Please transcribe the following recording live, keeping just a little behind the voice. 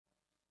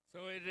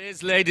So it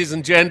is, ladies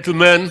and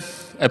gentlemen,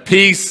 a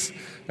piece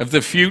of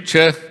the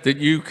future that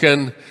you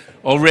can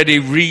already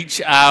reach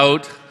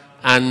out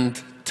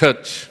and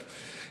touch.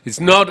 It's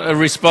not a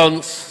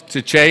response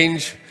to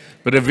change,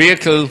 but a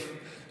vehicle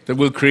that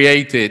will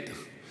create it.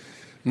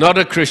 Not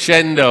a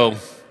crescendo,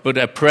 but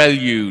a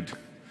prelude.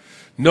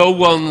 No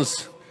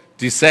one's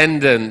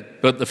descendant,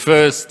 but the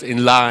first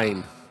in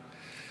line.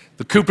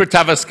 The Cupra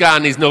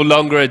Tavascan is no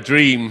longer a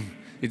dream.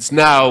 It's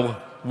now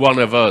one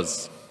of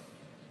us.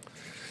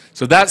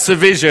 So that's the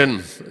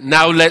vision.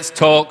 Now let's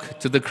talk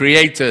to the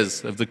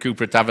creators of the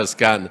Cupra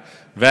Tavascan.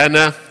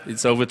 Werner,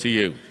 it's over to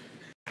you.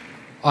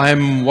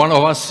 I'm one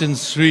of us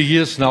since 3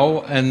 years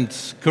now, and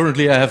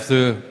currently I have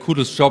the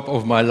coolest job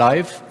of my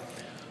life.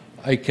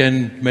 I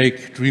can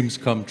make dreams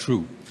come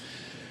true.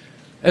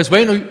 As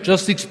Wayne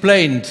just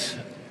explained,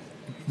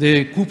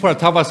 the Cupra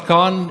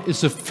Tavascan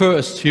is the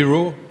first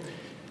hero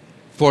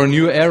for a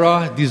new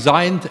era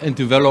designed and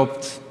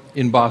developed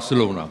in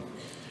Barcelona.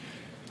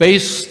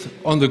 Based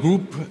on the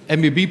Group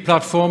MEB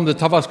platform, the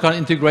Tavascan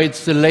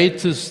integrates the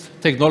latest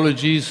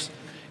technologies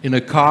in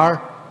a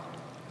car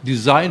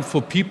designed for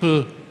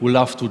people who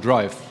love to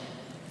drive.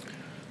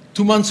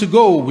 2 months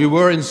ago, we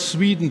were in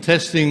Sweden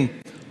testing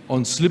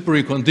on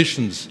slippery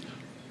conditions.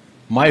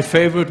 My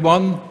favorite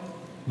one,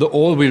 the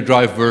all-wheel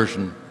drive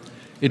version.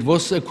 It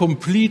was a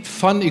complete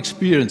fun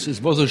experience.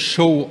 It was a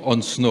show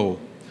on snow.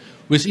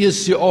 With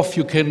ESC off,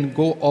 you can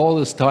go all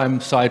this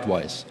time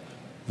sidewise.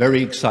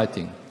 Very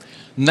exciting.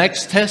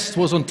 Next test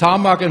was on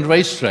tarmac and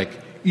racetrack,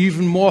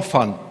 even more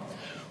fun.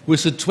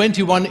 With the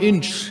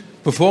 21-inch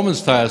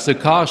performance tires, the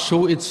car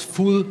showed its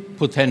full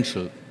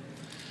potential.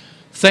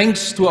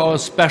 Thanks to our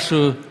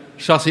special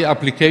chassis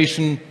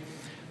application,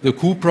 the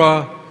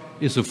Cupra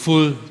is a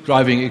full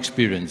driving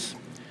experience.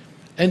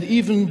 And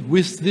even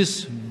with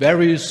this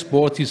very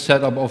sporty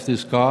setup of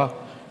this car,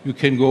 you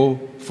can go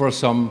for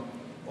some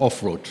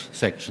off-road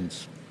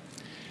sections.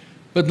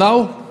 But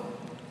now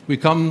we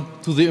come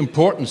to the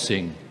important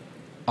thing,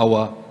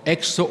 our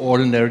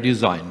extraordinary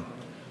design.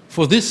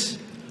 For this,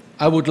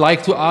 I would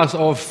like to ask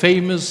our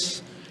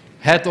famous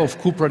head of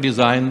Cupra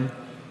design,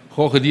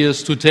 Jorge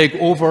Diaz, to take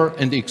over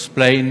and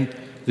explain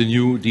the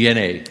new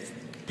DNA.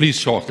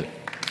 Please, Jorge.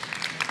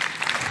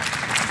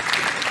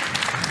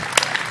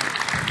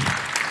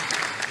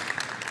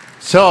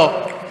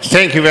 So,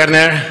 thank you,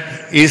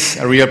 Werner. It's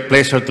a real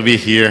pleasure to be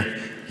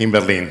here in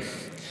Berlin.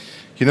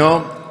 You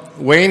know,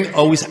 Wayne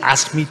always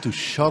asks me to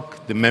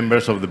shock the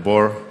members of the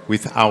board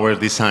with our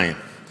design.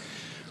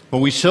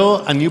 When we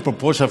show a new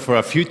proposal for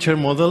a future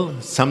model,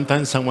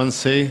 sometimes someone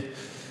say,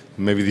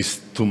 maybe this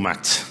is too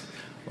much,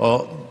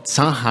 or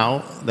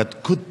somehow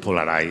that could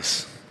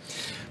polarize.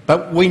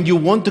 But when you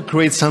want to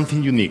create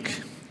something unique,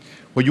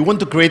 when you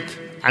want to create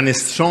a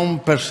strong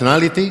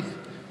personality,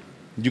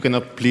 you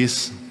cannot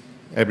please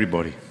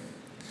everybody.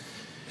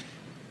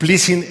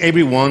 Pleasing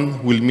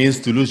everyone will mean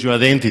to lose your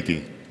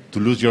identity, to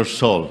lose your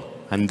soul,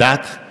 and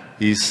that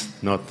is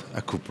not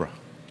a Cupra.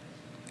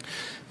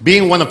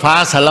 Being one of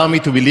us allows me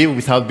to believe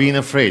without being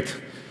afraid,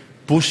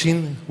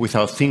 pushing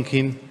without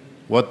thinking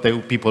what the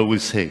people will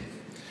say,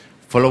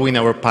 following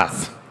our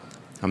path,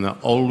 and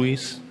not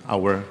always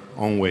our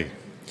own way.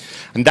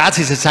 And that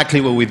is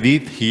exactly what we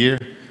did here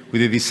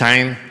with the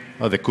design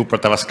of the Cupra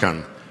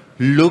Tavascan.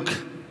 Look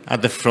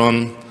at the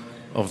front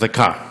of the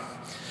car.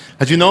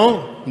 As you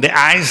know, the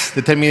eyes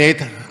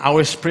determine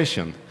our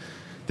expression.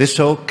 They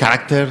show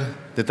character,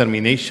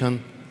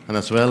 determination, and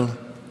as well,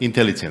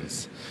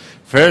 intelligence.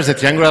 First, the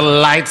triangular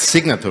light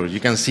signature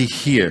you can see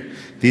here.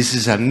 This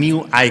is a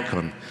new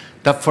icon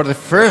that for the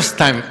first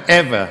time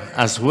ever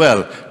as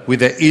well,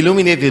 with the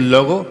illuminated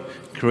logo,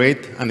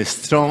 create a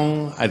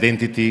strong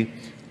identity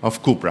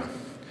of Cupra.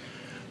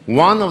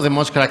 One of the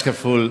most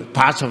characterful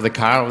parts of the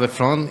car, of the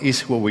front,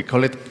 is what we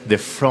call it the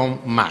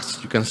front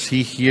mask. You can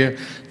see here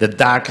the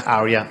dark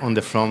area on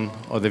the front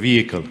of the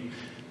vehicle.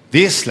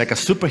 This, like a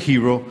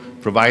superhero,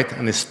 provides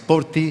a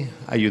sporty,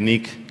 a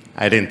unique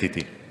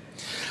identity.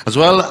 As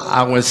well,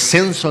 our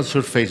sensual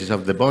surfaces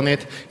of the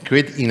bonnet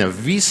create in a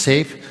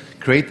V-shape,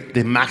 create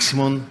the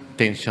maximum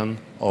tension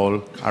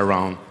all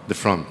around the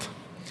front.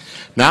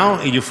 Now,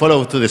 if you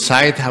follow to the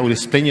side, I will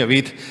explain you a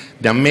bit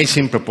the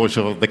amazing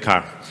proportion of the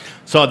car.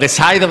 So the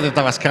side of the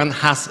Tavascan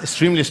has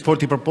extremely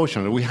sporty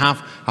proportion. We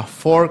have a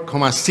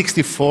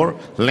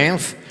 4,64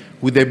 length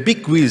with the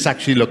big wheels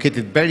actually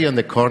located very on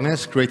the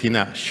corners, creating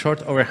a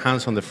short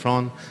overhangs on the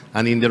front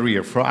and in the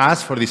rear. For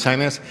us, for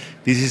designers,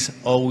 this is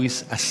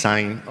always a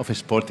sign of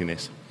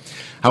sportiness.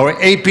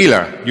 Our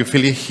A-pillar, you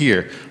feel it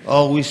here,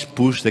 always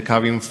push the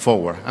cabin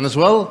forward. And as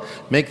well,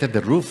 make that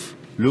the roof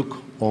look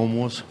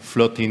almost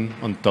floating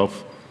on top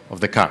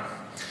of the car.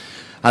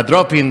 A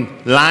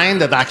drop-in line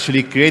that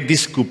actually creates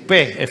this coupe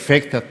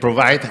effect that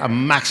provides a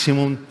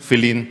maximum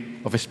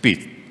feeling of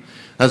speed.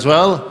 As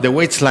well, the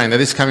weight line that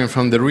is coming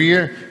from the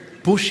rear,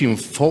 pushing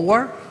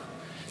forward,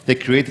 they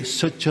create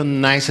such a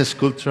nice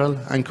sculptural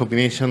and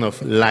combination of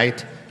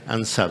light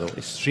and shadow.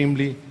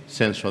 Extremely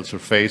sensual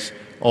surface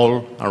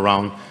all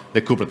around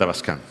the Cupra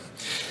Tavascan.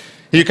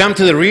 If you come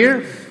to the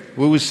rear,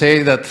 we will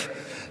say that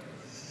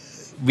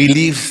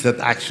believes that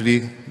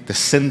actually the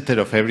center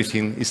of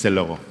everything is the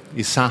logo.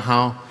 It's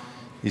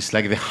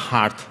like the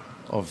heart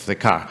of the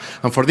car.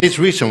 And for this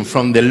reason,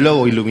 from the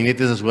logo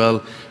illuminated as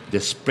well, they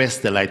spread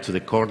the light to the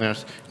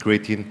corners,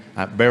 creating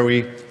a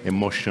very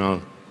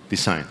emotional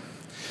design.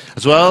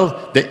 As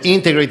well, the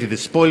integrated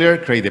spoiler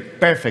creates the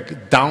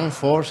perfect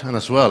downforce, and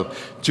as well,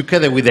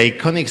 together with the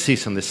iconic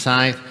seats on the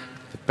side,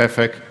 the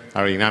perfect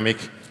aerodynamic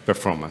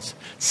performance.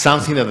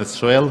 Something that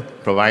as well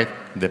provides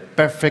the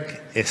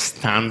perfect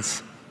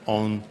stance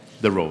on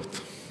the road.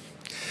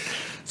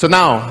 So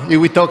now, if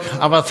we talk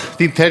about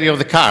the interior of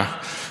the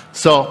car,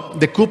 so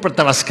the Cupra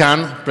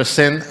Tavascan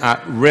presents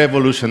a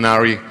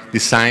revolutionary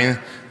design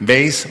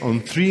based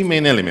on three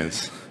main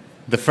elements.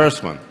 The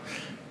first one,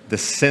 the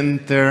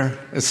center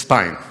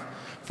spine.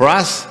 For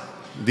us,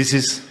 this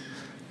is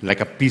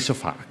like a piece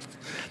of art.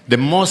 The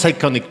most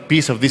iconic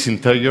piece of this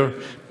interior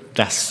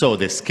that shows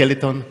the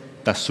skeleton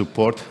that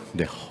supports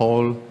the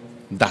whole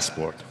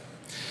dashboard.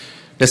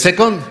 The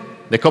second,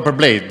 the copper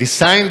blade,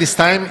 designed this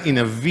time in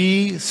a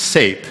V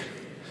shape.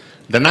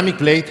 Dynamic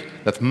blade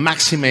that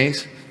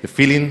maximizes the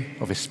feeling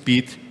of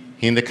speed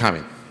in the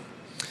cabin.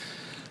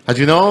 As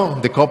you know,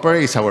 the copper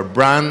is our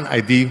brand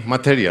ID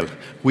material.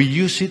 We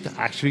use it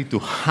actually to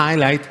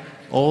highlight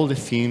all the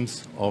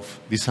themes of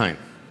design.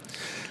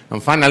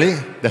 And finally,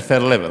 the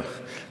third level,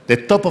 the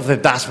top of the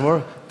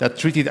dashboard that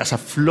treated as a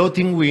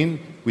floating wing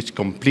which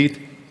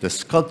complete the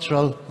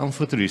sculptural and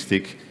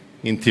futuristic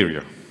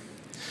interior.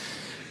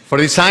 For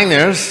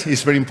designers,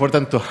 it's very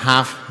important to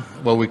have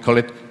what we call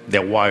it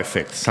the wow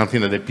effect,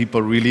 something that the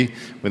people really,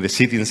 when they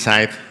sit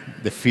inside,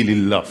 they feel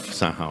in love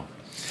somehow.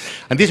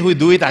 And this we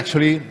do it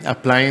actually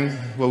applying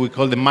what we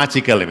call the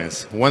magic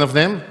elements. One of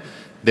them,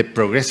 the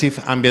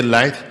progressive ambient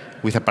light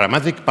with a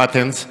parametric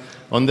patterns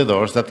on the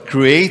doors that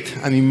create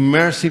an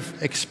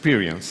immersive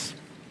experience.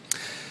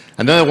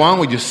 Another one,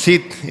 when you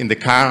sit in the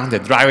car, the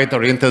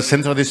driver-oriented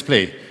central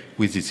display,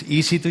 which is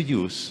easy to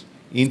use,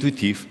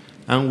 intuitive,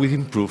 and with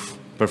improved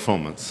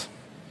performance.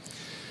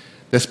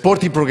 The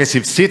sporty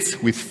progressive seats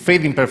with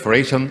fading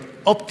perforation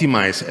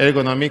optimize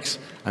ergonomics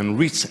and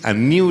reach a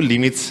new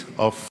limits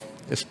of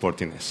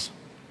sportiness.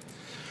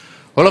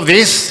 All of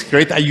this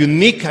create a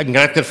unique and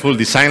characterful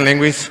design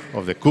language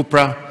of the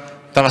Cupra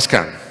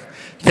Tavascan.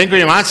 Thank you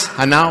very much,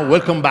 and now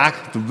welcome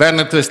back to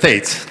Werner to the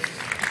stage.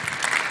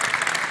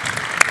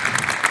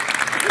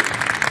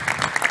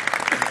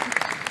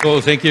 So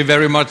thank you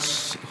very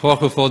much,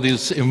 Jorge, for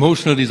this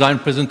emotional design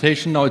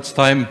presentation. Now it's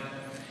time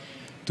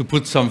to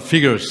put some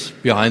figures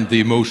behind the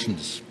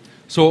emotions.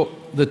 So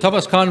the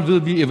Tavascan will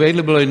be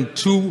available in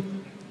two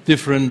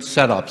different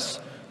setups.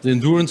 The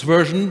Endurance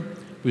version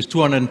with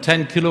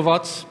 210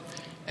 kilowatts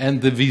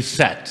and the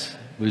VZ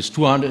with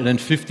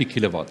 250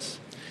 kilowatts.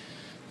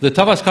 The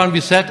Tavascan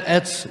VZ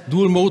adds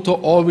dual motor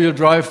all-wheel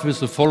drive with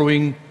the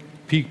following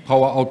peak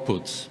power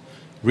outputs.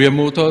 Rear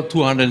motor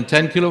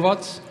 210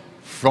 kilowatts,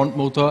 front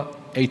motor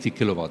 80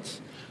 kilowatts.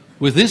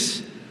 With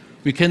this,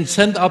 we can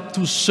send up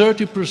to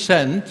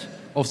 30%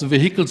 of the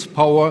vehicle's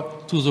power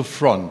to the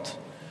front,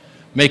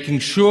 making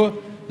sure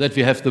that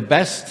we have the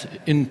best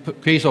in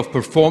case of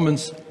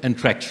performance and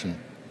traction.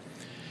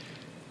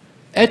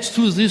 Add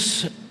to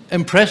this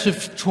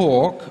impressive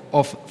torque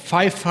of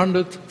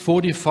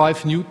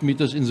 545 Newton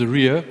meters in the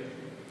rear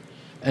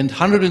and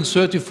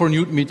 134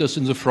 Newton meters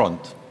in the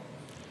front.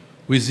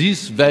 With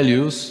these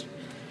values,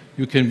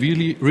 you can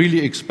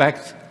really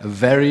expect a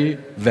very,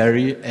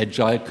 very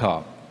agile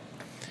car.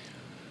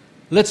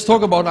 Let's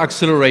talk about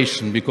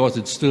acceleration, because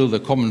it's still the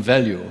common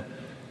value.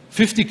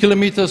 50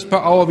 kilometers per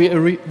hour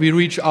we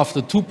reach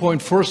after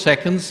 2.4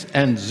 seconds,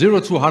 and 0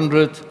 to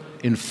 100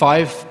 in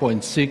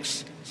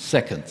 5.6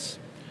 seconds.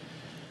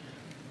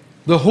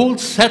 The whole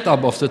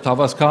setup of the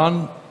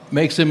Tavascan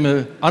makes him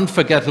an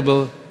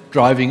unforgettable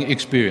driving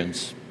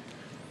experience.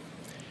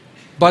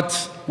 But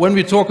when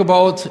we talk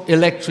about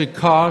electric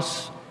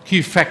cars,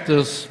 key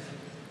factors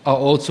are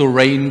also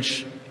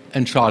range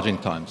and charging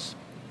times.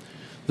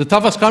 The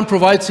Tavascan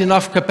provides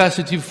enough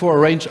capacity for a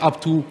range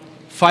up to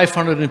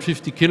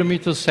 550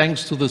 kilometers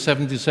thanks to the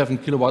 77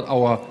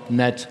 kilowatt-hour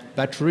net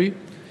battery.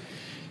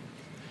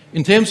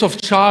 In terms of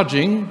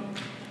charging,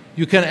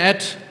 you can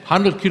add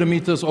 100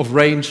 kilometers of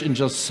range in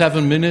just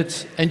 7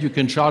 minutes, and you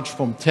can charge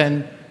from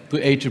 10 to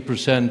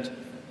 80%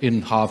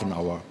 in half an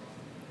hour.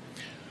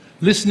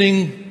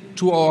 Listening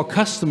to our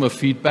customer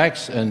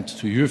feedbacks and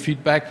to your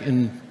feedback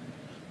in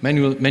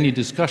many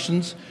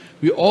discussions,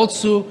 we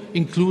also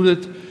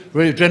included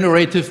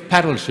regenerative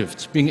paddle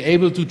shifts, being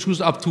able to choose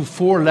up to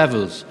 4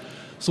 levels,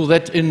 so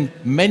that in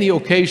many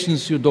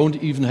occasions you don't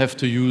even have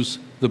to use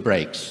the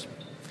brakes.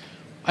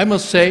 I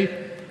must say,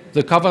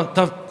 the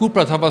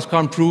Cupra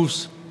Tavascan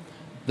proves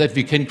that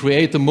we can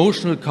create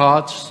emotional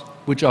cars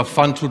which are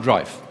fun to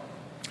drive.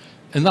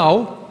 And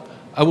now,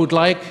 I would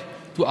like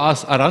to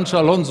ask Arantxa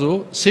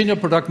Alonso, Senior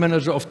Product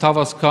Manager of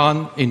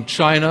Tavascan in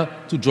China,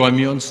 to join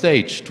me on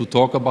stage to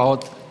talk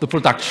about the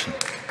production.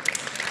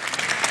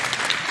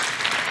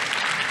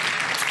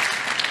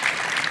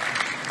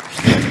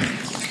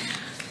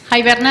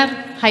 Hi, Werner.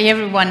 Hi,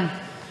 everyone.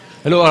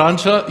 Hello,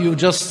 Arantxa. You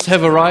just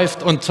have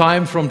arrived on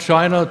time from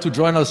China to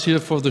join us here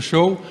for the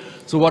show.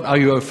 So what are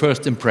your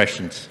first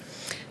impressions?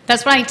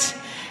 That's right.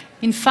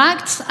 In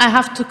fact, I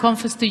have to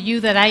confess to you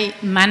that I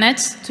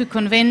managed to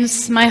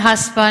convince my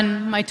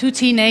husband, my 2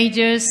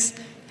 teenagers,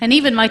 and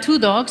even my 2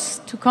 dogs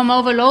to come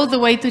over all the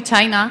way to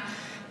China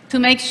to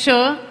make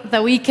sure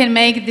that we can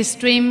make this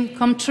dream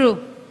come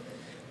true.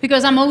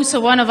 Because I'm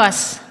also one of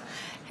us,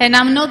 and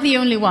I'm not the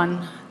only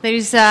one. There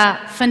is a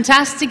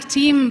fantastic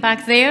team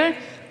back there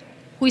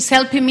who is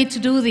helping me to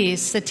do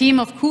this, a team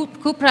of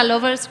Cupra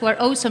lovers who are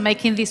also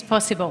making this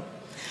possible.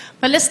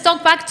 But let's go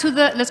back to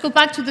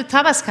the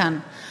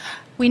Tavascan.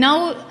 We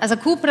know as a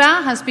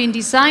Cupra has been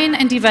designed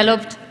and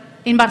developed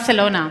in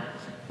Barcelona.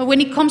 But when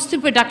it comes to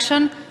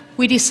production,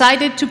 we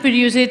decided to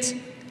produce it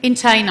in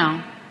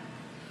China.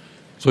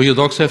 So your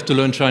dogs have to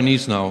learn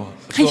Chinese now.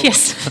 So,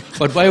 yes.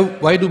 But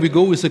why do we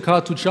go with the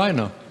car to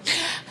China?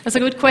 That's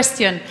a good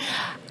question.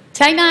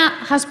 China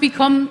has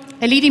become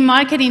a leading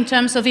market in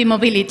terms of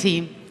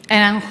e-mobility.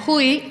 And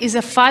Anhui is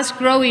a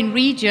fast-growing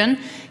region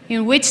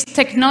in which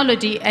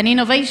technology and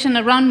innovation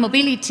around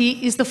mobility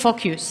is the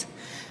focus.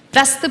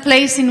 That's the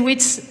place in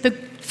which the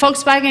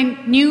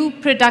Volkswagen new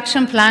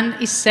production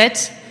plant is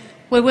set,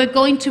 where we're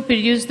going to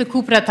produce the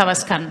Cupra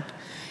Tavascan.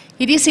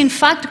 It is in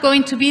fact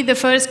going to be the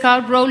first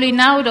car rolling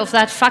out of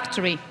that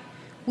factory.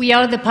 We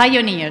are the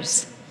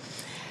pioneers.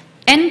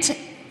 And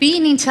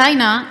being in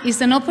China is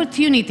an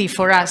opportunity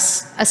for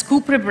us as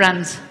Cupra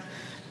brand,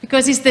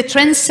 because it's the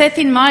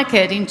trend-setting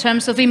market in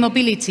terms of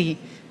e-mobility,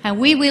 and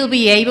we will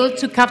be able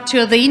to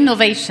capture the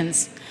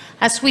innovations,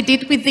 as we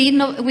did with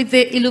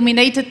the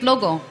illuminated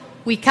logo.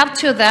 We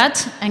captured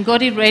that and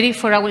got it ready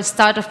for our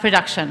start of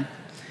production.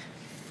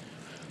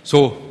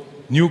 So,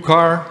 new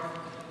car,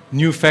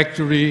 new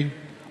factory,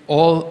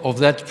 all of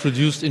that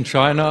produced in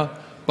China,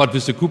 but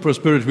with the Cupra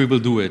spirit we will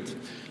do it.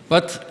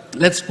 But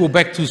let's go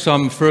back to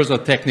some further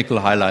technical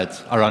highlights,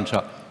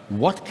 Arantxa.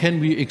 What can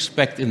we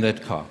expect in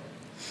that car?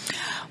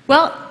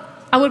 Well,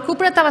 our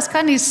Cupra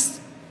Tavascan is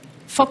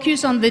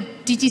focused on the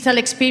digital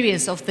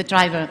experience of the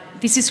driver.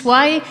 This is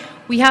why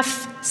we have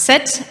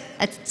set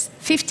a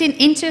 15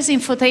 inches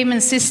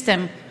infotainment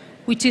system,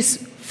 which is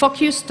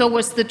focused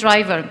towards the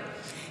driver.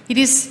 It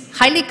is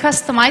highly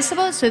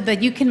customizable so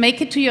that you can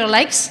make it to your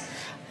likes,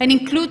 and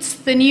includes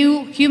the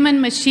new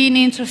human-machine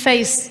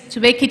interface to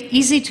make it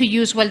easy to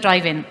use while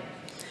driving.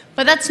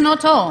 But that's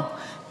not all,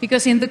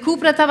 because in the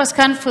Cupra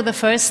Tavascan for the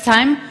first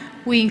time,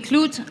 we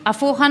include a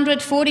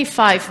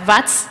 445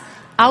 watts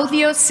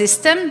audio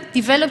system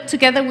developed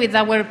together with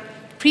our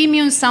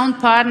premium sound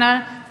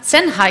partner,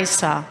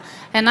 Sennheiser.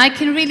 And I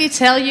can really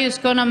tell you it's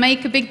going to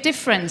make a big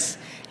difference.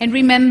 And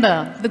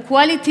remember, the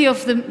quality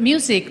of the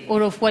music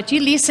or of what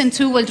you listen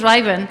to while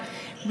driving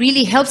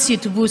really helps you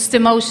to boost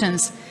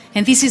emotions.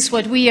 And this is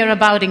what we are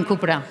about in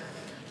Cupra.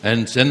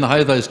 And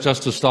Sennheiser is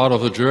just the start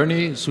of the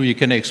journey, so you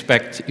can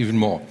expect even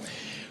more.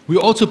 We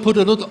also put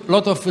a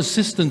lot of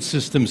assistance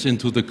systems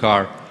into the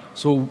car.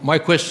 So my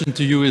question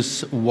to you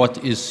is,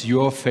 what is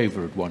your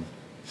favorite one?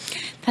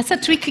 That's a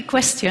tricky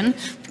question,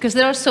 because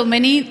there are so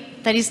many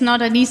that is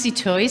not an easy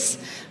choice.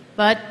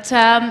 But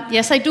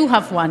yes, I do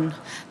have one.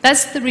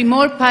 That's the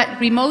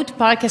remote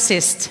park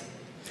assist.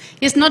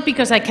 It's not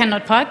because I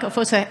cannot park,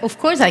 of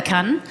course I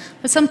can,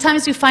 but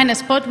sometimes you find a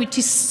spot which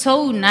is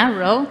so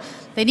narrow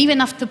that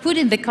even after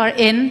putting the car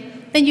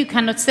in, then you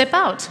cannot step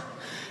out.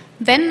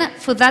 Then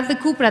for that, the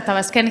Cupra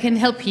Tavascan can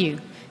help you.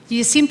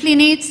 You simply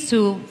need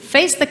to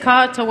face the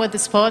car toward the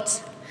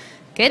spot,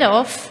 get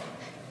off,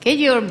 get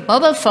your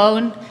mobile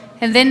phone,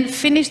 and then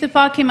finish the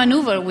parking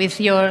maneuver with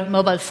your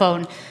mobile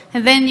phone.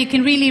 And then you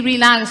can really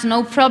relax,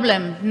 no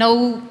problem,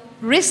 no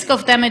risk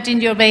of damaging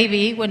your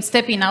baby when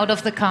stepping out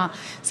of the car.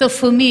 So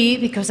for me,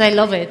 because I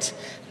love it,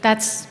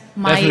 that's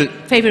my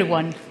favorite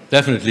one.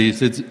 Definitely,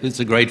 it's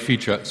a great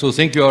feature. So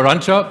thank you,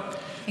 Arantxa.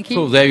 Thank you.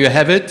 So there you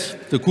have it,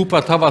 the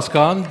Cupra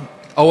Tavascan.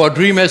 Our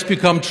dream has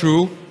become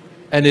true,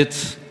 and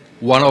it's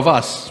one of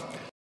us.